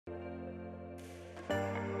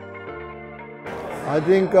I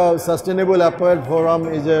think Sustainable Apparel Forum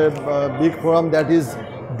is a big forum that is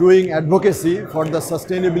doing advocacy for the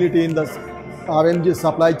sustainability in the RMG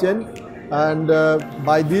supply chain, and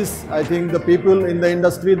by this I think the people in the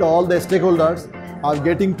industry, all the stakeholders are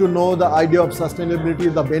getting to know the idea of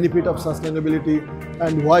sustainability, the benefit of sustainability,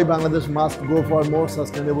 and why Bangladesh must go for more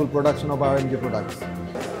sustainable production of RMG products.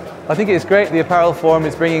 I think it's great the Apparel Forum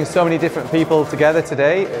is bringing so many different people together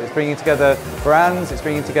today. It's bringing together brands, it's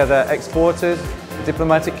bringing together exporters, the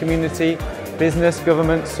diplomatic community, business,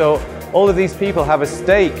 government. So all of these people have a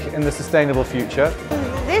stake in the sustainable future.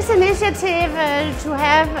 This initiative to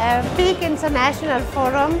have a big international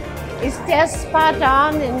forum is just spot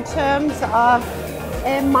on in terms of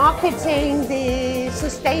marketing the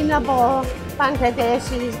sustainable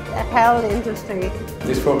Bangladeshi apparel industry.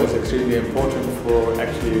 This forum is extremely important for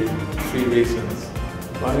actually three reasons.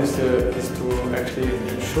 One is to actually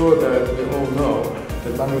ensure that we all know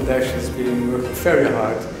that Bangladesh has been working very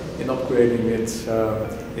hard in upgrading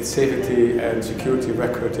its safety and security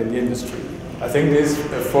record in the industry. I think this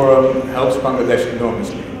forum helps Bangladesh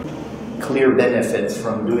enormously. Clear benefits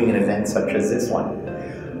from doing an event such as this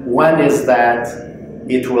one. One is that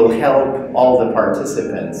it will help all the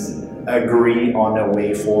participants agree on a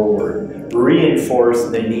way forward, reinforce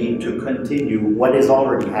the need to continue what is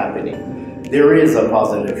already happening. There is a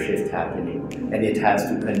positive shift happening, and it has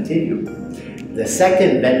to continue. The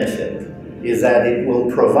second benefit is that it will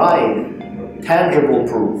provide tangible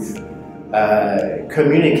proof,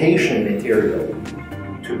 communication material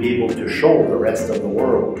to be able to show the rest of the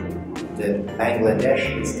world that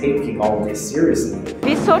Bangladesh is taking all this seriously.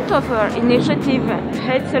 This sort of initiative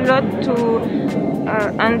helps a lot to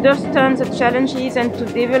understand the challenges and to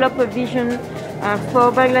develop a vision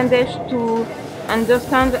for Bangladesh to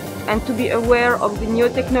understand and to be aware of the new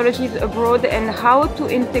technologies abroad and how to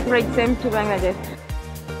integrate them to Bangladesh.